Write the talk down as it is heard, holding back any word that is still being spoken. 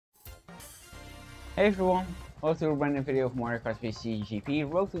Hey everyone, welcome to a brand new video of Mario Kart Wii CTGP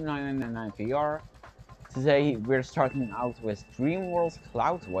Revolution 9 VR. Today we're starting out with Dream World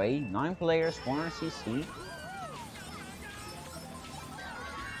Cloudway, 9 players, 100cc.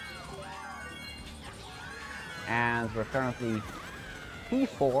 And we're currently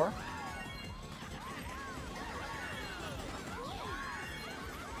P4.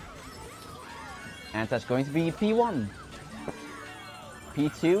 And that's going to be P1.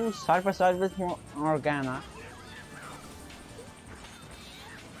 P2, side by side with Morgana.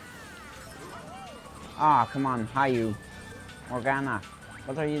 Ah, come on, hi you. Morgana,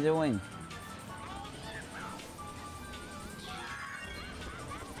 what are you doing?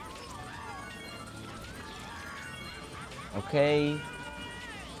 Okay.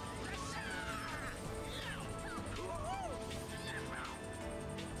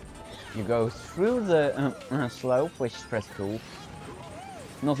 You go through the slope, which is pretty cool.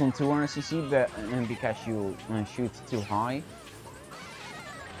 Not on 200cc, but because you shoot too high.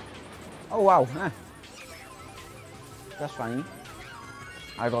 Oh wow, that's funny.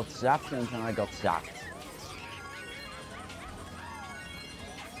 I got zapped and then I got zapped.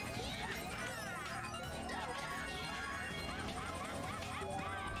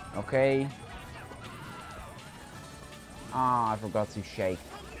 Okay. Ah, I forgot to shake.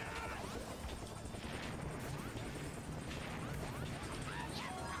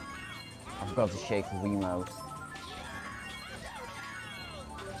 I forgot to shake the Wiimote.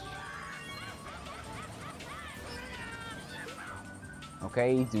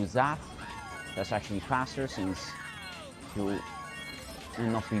 Okay, do that. That's actually faster since you will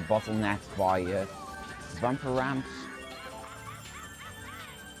not be bottlenecked by bumper ramps.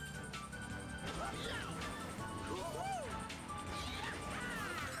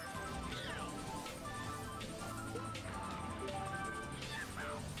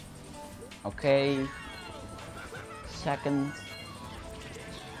 Okay, second.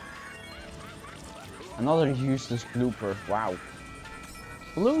 Another useless blooper, wow.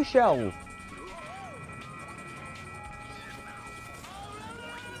 Blue shell!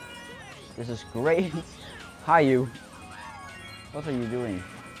 This is great. Hi you. What are you doing?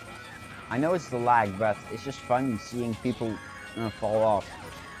 I know it's the lag, but it's just funny seeing people fall off.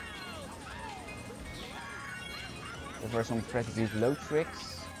 There were some pretty good low tricks.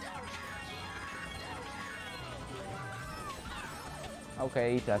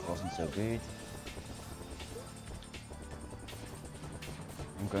 Okay, that wasn't so good.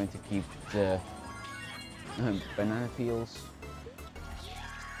 I'm going to keep the banana peels.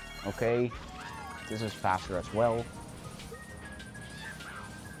 Okay, this is faster as well.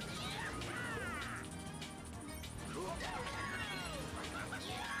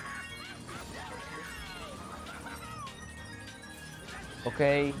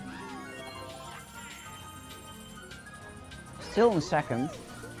 Okay. Still in second.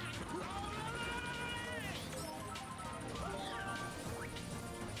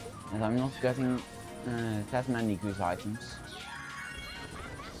 And I'm not getting that many good items.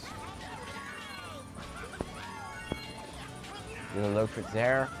 The low trick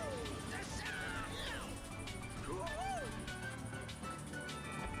there.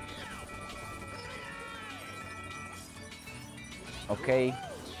 Okay.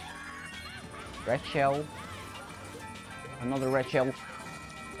 Red shell. Another red shell.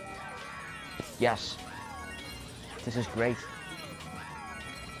 Yes. This is great.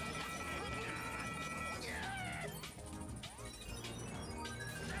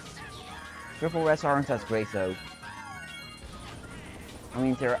 Triple reds aren't that great though. I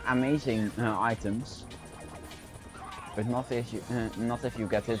mean, they're amazing items, but not if you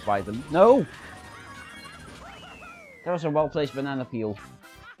get hit by them. No! That was a well-placed banana peel.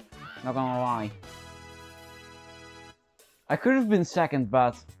 Not gonna lie. I could have been second,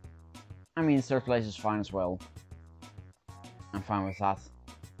 but I mean, third place is fine as well. I'm fine with that.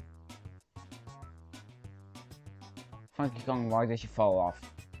 Funky Kong, why did you fall off?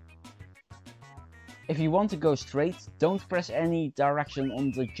 If you want to go straight, don't press any direction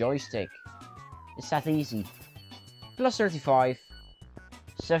on the joystick. It's that easy. Plus 35,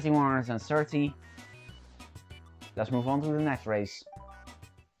 7130. Let's move on to the next race.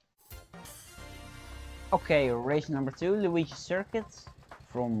 Okay, race number 2, Luigi Circuit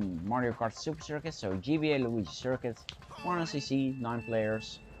from Mario Kart Super Circuit. So GBA Luigi Circuit, 100cc, 9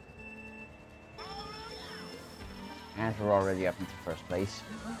 players. And we're already up into first place.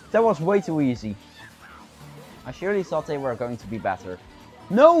 That was way too easy. I surely thought they were going to be better.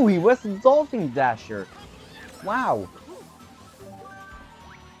 No, he was the Dolphin Dasher. Wow.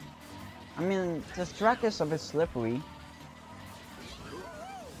 I mean, this track is a bit slippery.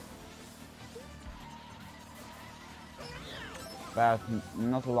 but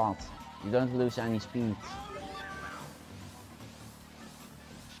not a lot. You don't lose any speed.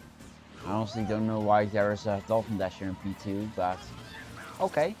 I honestly don't know why there is a Dolphin Dasher in P2, but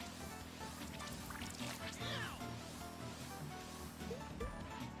okay.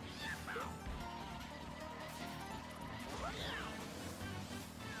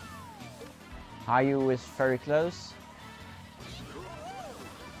 Hayu is very close.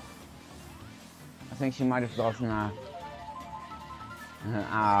 I think she might have gotten a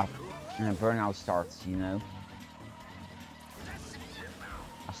burnout start, you know.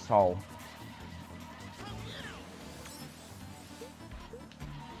 A stall.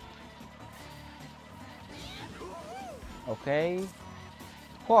 Okay.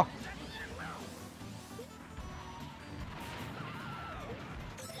 Whoa.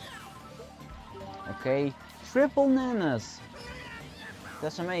 Okay. Triple nanas.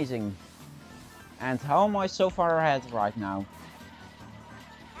 That's amazing. And how am I so far ahead right now?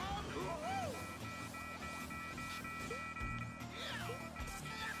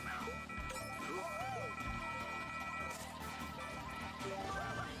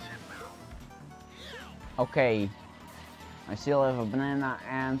 Okay. I still have a banana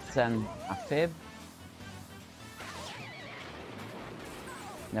and then a fib.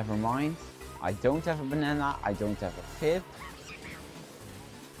 Never mind. I don't have a banana, I don't have a fib.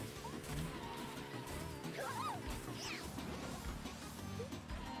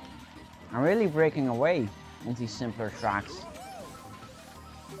 I'm really breaking away on these simpler tracks.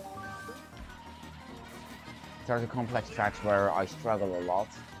 There are the complex tracks where I struggle a lot.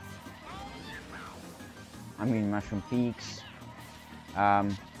 I mean Mushroom Peaks,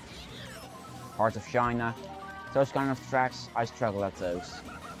 Heart of China, those kind of tracks, I struggle at those.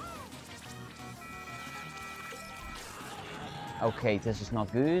 Okay, this is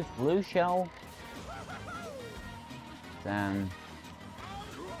not good. Blue shell. Then...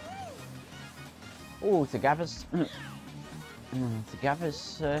 oh, the gap is... the gap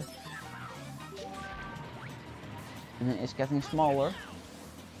is getting smaller.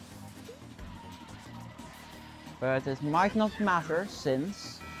 But it might not matter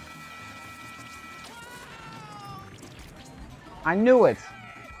since... I knew it!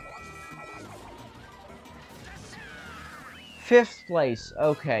 5th place,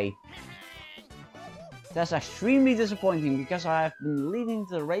 okay. That's extremely disappointing because I have been leading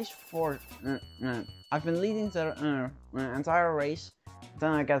the race for... I've been leading the entire race,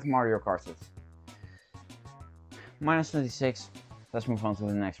 then I get Mario Karted. Minus 26, let's move on to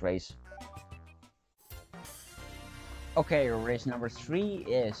the next race. Okay, race number 3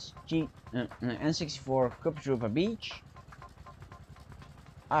 is N64 Koopa Beach.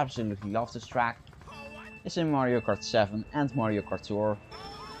 I absolutely love this track. It's in Mario Kart 7 and Mario Kart Tour.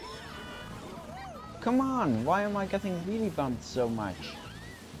 Come on, why am I getting really bumped so much?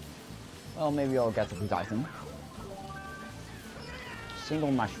 Well, maybe I'll get a good item.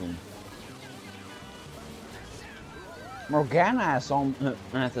 Single mushroom. Morgana is on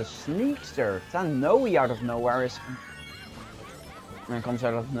at a sneakster. Then Noe out of nowhere is... comes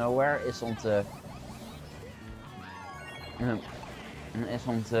out of nowhere, is on the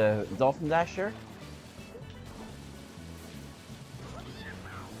Dolphin Dasher.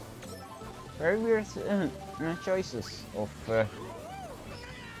 Very weird choices of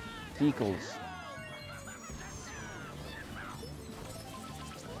vehicles.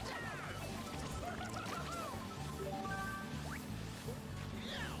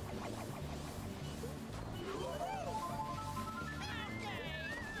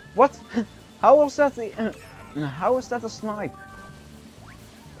 What? How was that the? How was that a snipe?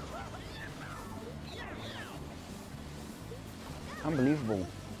 Unbelievable.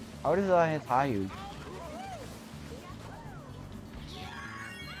 How did I hit Hayu?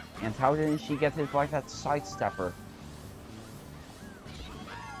 And how didn't she get hit by that sidestepper?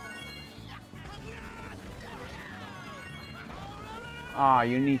 Ah,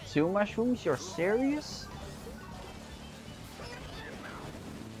 you need 2 mushrooms? You're serious?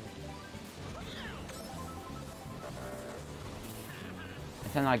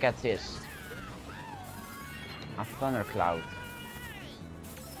 And then I get this. A thundercloud.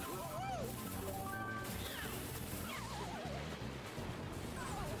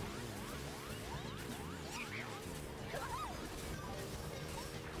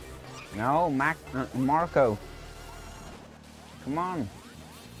 No, Marco. Come on.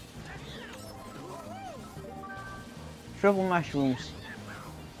 Triple mushrooms.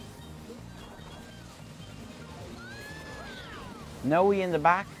 Noe in the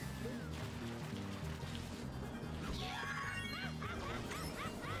back.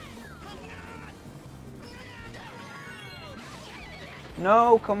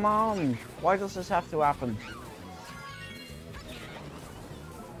 No, come on! Why does this have to happen?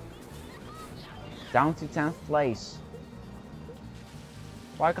 Down to 10th place.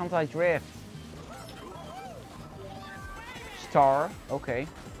 Why can't I drift? Star, okay.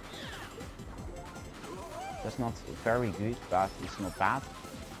 That's not very good, but it's not bad.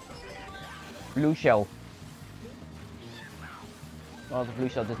 Blue shell. Well, the blue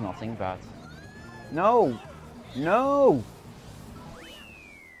shell did nothing, but... No! No!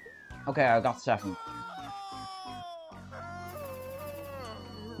 Okay, I got 7.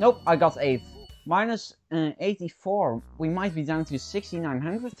 Nope, I got 8. Minus 84. We might be down to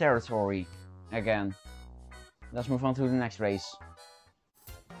 6900 territory again. Let's move on to the next race.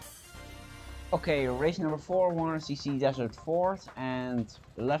 Okay, race number 4, 100cc Desert Ford and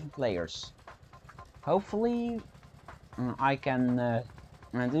 11 players. Hopefully I can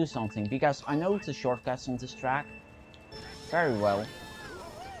do something, because I know the shortcuts on this track very well.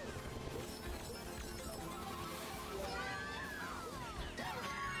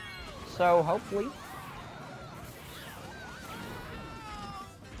 So hopefully.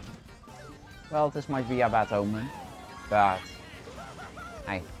 Well, this might be a bad omen, but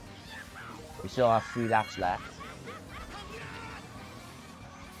hey, we still have 3 laps left.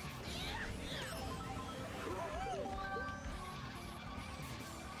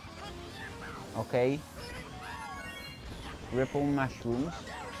 Okay. Ripple mushrooms.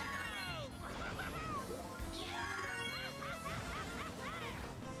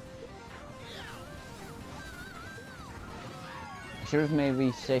 I should have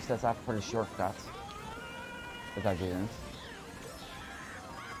maybe saved that up for the shortcut, but I didn't.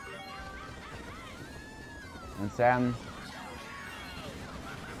 And then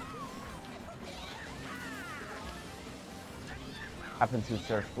up into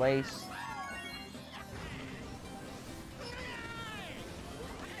 3rd place.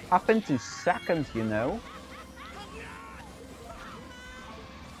 Up into 2nd, you know.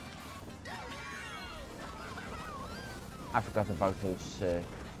 I forgot about those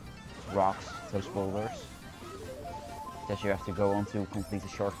rocks, those boulders that you have to go on to complete the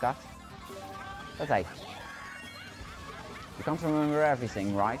shortcut. But hey, you can't remember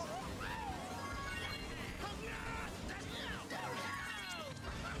everything, right?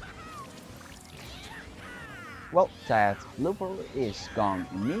 Well, that blooper is gone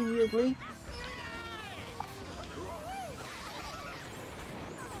immediately.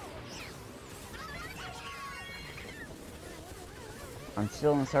 I'm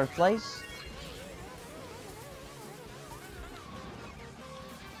still in 3rd place.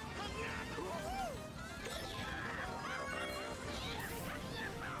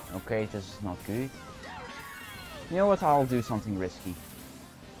 Okay, this is not good. You know what, I'll do something risky.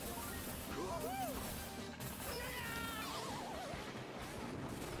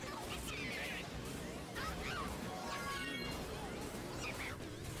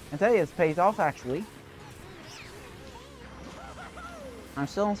 And hey, it's paid off actually. I'm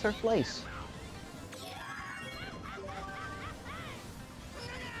still in 3rd place.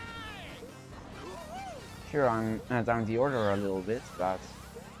 Sure, I'm down the order a little bit, but...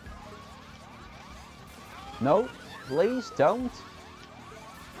 No, please don't.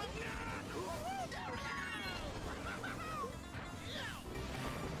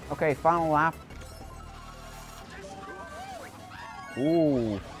 Okay, final lap.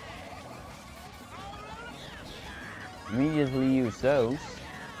 Ooh. Immediately use those.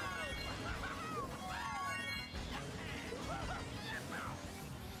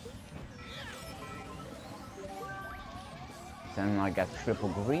 Then I get triple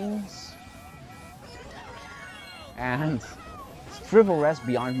greens. And triple reds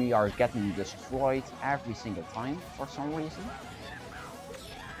behind me are getting destroyed every single time for some reason.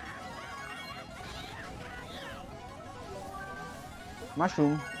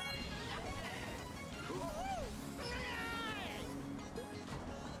 Mushroom.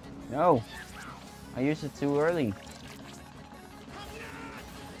 No, I used it too early.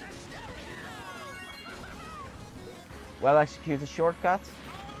 Well executed shortcut.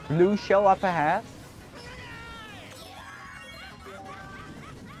 Blue shell up ahead.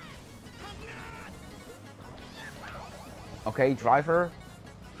 Okay, driver.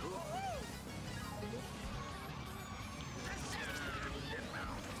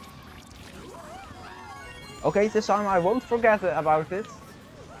 Okay, this time I won't forget about it.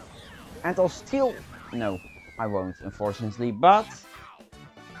 And I'll steal... No, I won't, unfortunately, but...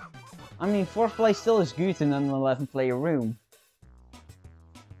 I mean, 4th place still is good in an 11 player room.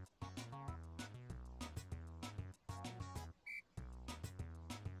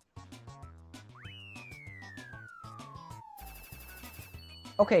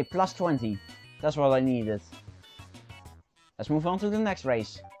 Okay, plus 20. That's what I needed. Let's move on to the next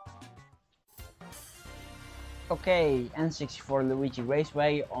race. Okay, N64 Luigi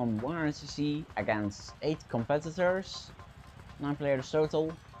Raceway on 100cc against 8 competitors. 9 players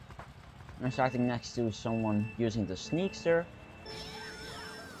total. I'm starting next to someone using the Sneakster.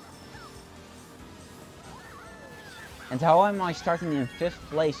 And how am I starting in 5th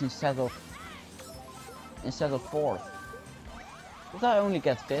place instead of 4th? Did I only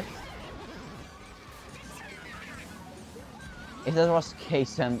get 5th? If that was the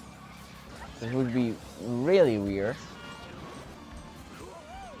case, then it would be really weird.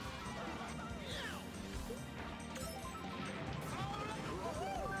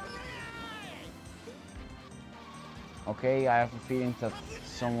 Okay, I have a feeling that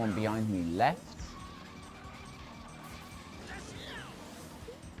someone behind me left.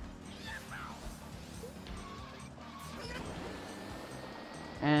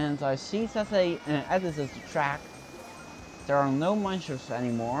 And I see that they edited the track. There are no monsters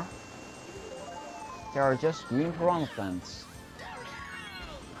anymore. There are just green piranha plants.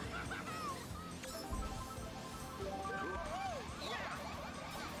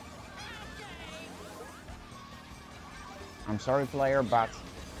 I'm sorry, player, but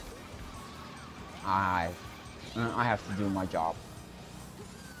I have to do my job.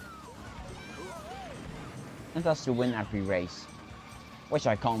 And that's to win every race, which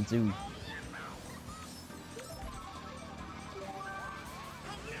I can't do.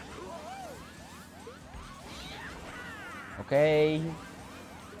 Okay.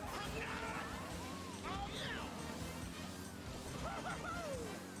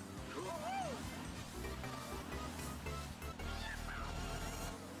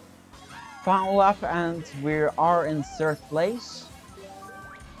 Final lap, and we are in 3rd place.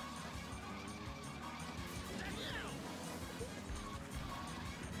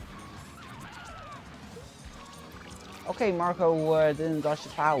 Okay, Marco didn't dodge the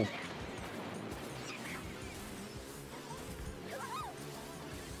foul.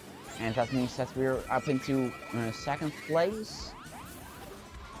 And that means that we're up into 2nd place.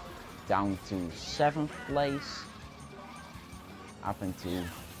 Down to 7th place. Up into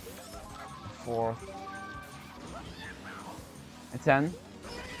 4th. And then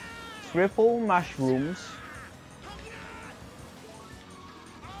triple mushrooms.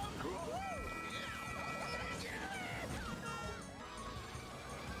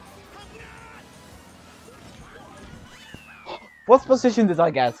 What position did I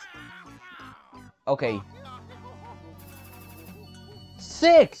get? Okay.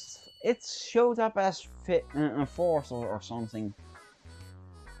 6th! It showed up as 4th or something.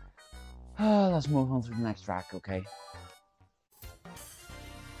 Let's move on to the next track, okay.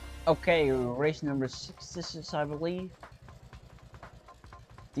 Okay, race number 6 this is, I believe.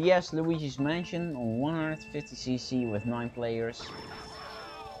 DS Luigi's Mansion on 150cc with 9 players.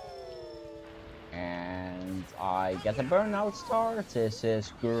 And I get a burnout start. This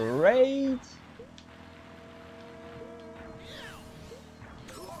is great.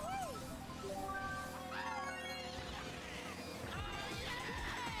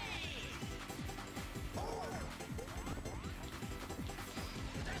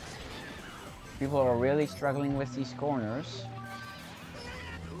 People are really struggling with these corners.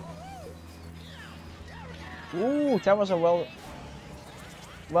 Ooh, that was a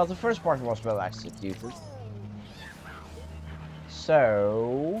well, the first part was well executed.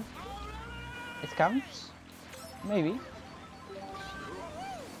 So it counts? Maybe.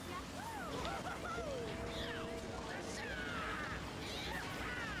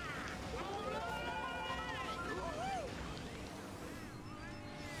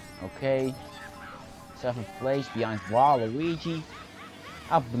 Okay. 7th place behind Waluigi.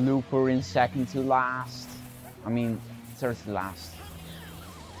 A blooper in 2nd to last. I mean, 3rd to last.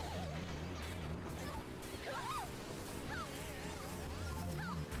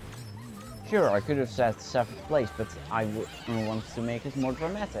 Sure, I could have said 7th place, but I wanted to make it more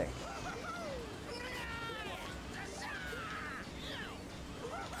dramatic.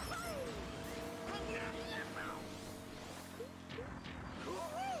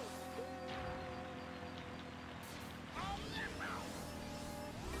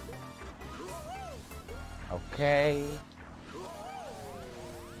 Okay.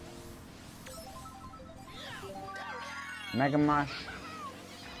 Mega Mash.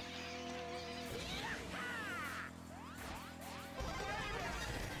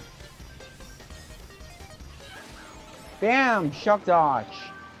 Bam! Shock dodge.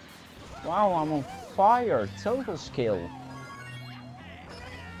 Wow, I'm on fire. Total skill.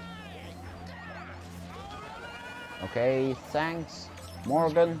 Okay, thanks.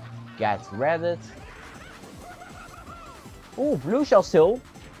 Morgan, get Reddit. Oh, blue shell still.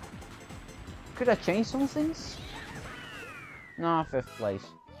 Could I change some things? No, 5th place.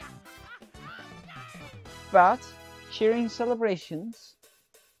 But cheering celebrations.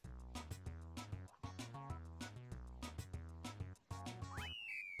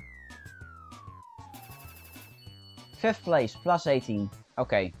 Fifth place, plus 18.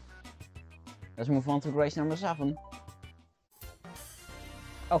 Okay. Let's move on to race number 7.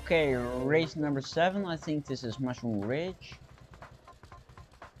 Okay, race number 7. I think this is Mushroom Ridge.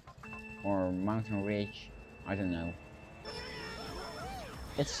 Or Mountain Ridge. I don't know.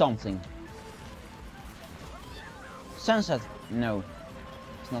 It's something. Sunset. No.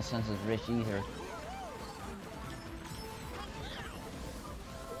 It's not Sunset Ridge either.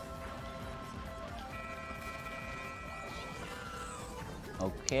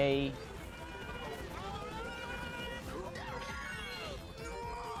 Okay.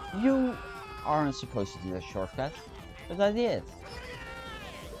 You aren't supposed to do a shortcut, but I did.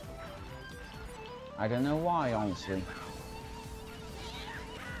 I don't know why, honestly.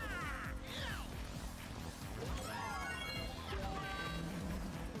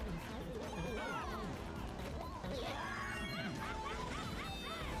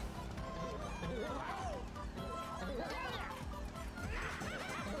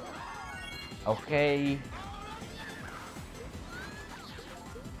 Okay.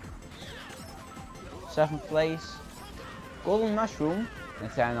 7th place. Golden mushroom. And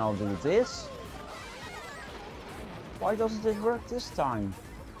then I'll do this. Why doesn't it work this time?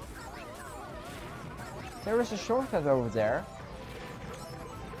 There is a shortcut over there.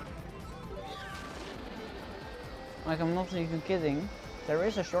 Like, I'm not even kidding. There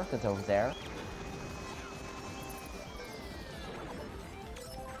is a shortcut over there.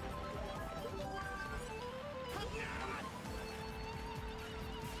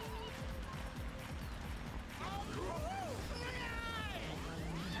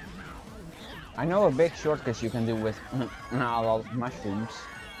 I know a big shortcut you can do with a lot of mushrooms.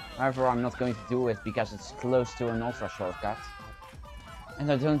 However, I'm not going to do it because it's close to an ultra shortcut.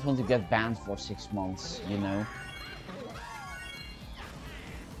 And I don't want to get banned for 6 months, you know.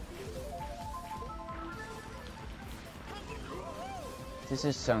 This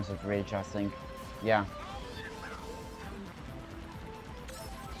is Sunset Ridge, I think. Yeah.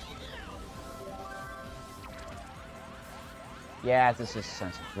 Yeah, this is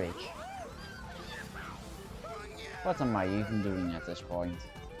Sunset Ridge. What am I even doing at this point?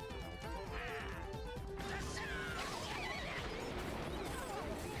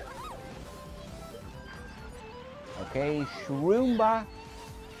 Okay, Shroomba.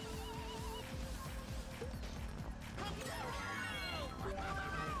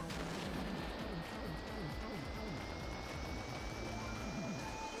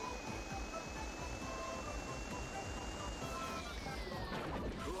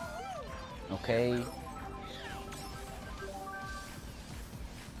 Okay.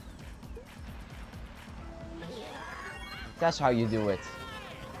 That's how you do it.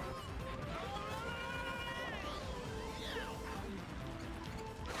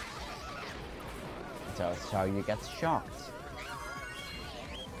 That's how you get shocked.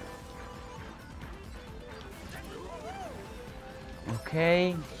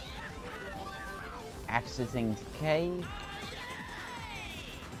 Okay. Exiting the cave.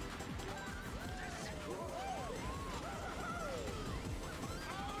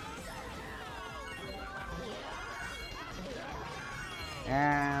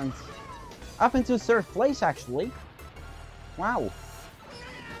 And up into 3rd place, actually. Wow.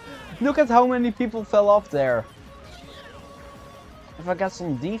 Look at how many people fell off there. If I get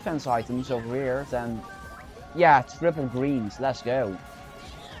some defense items over here, then yeah, triple greens, let's go.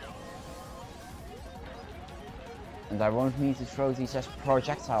 And I won't need to throw these as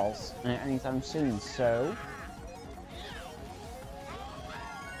projectiles anytime soon, so...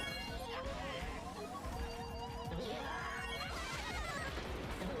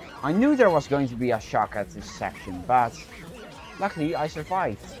 I knew there was going to be a shock at this section, but luckily I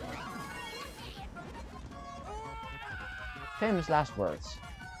survived. Famous last words.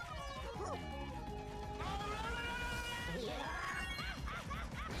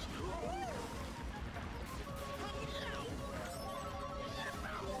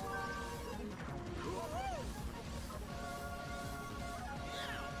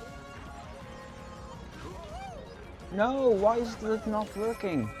 No, why is it not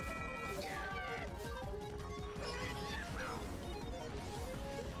working?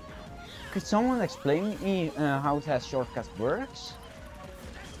 Could someone explain me how that shortcut works?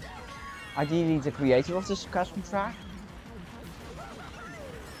 Ideally the creator of this custom track?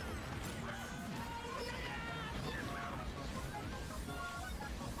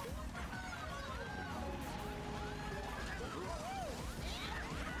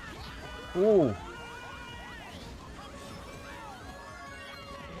 Ooh.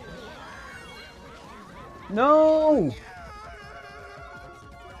 No!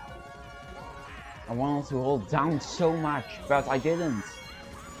 I wanted to hold down so much, but I didn't.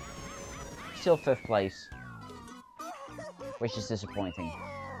 Still 5th place. Which is disappointing.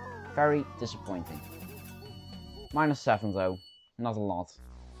 Very disappointing. -7 though. Not a lot.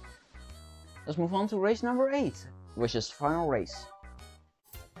 Let's move on to race number 8, which is final race.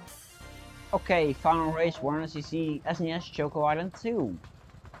 Okay, final race 100cc SNES Choco Island 2.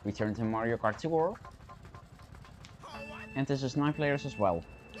 Return to Mario Kart Tour. And this is 9 players as well.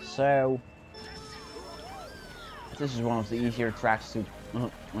 So this is one of the easier tracks to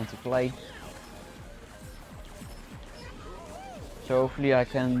play. So hopefully I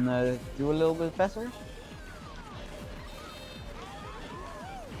can do a little bit better.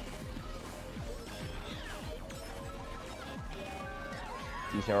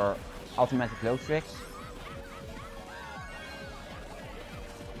 These are automatic load tricks.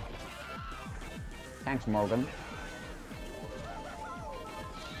 Thanks, Morgan.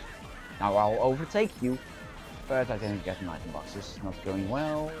 Now I'll overtake you, but I didn't get an item box. This is not going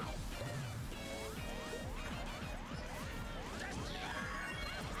well.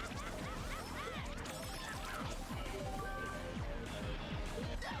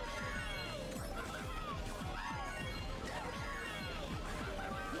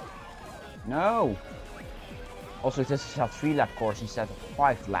 No! Also, this is a 3-lap course instead of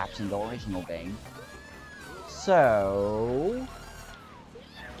 5 laps in the original game. So...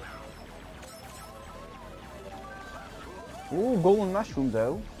 Ooh, golden mushroom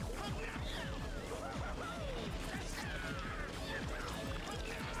though.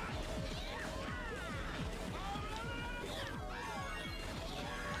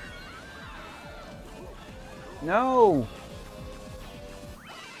 No!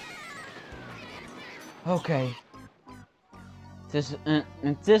 Okay. This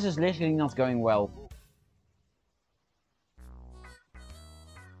is literally not going well.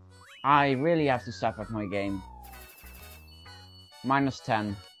 I really have to step up my game.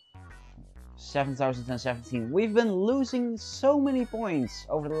 -10. 7,017. We've been losing so many points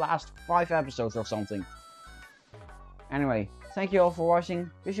over the last 5 episodes or something. Anyway, thank you all for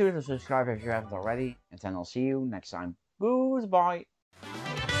watching. Be sure to subscribe if you haven't already. And then I'll see you next time. Goodbye.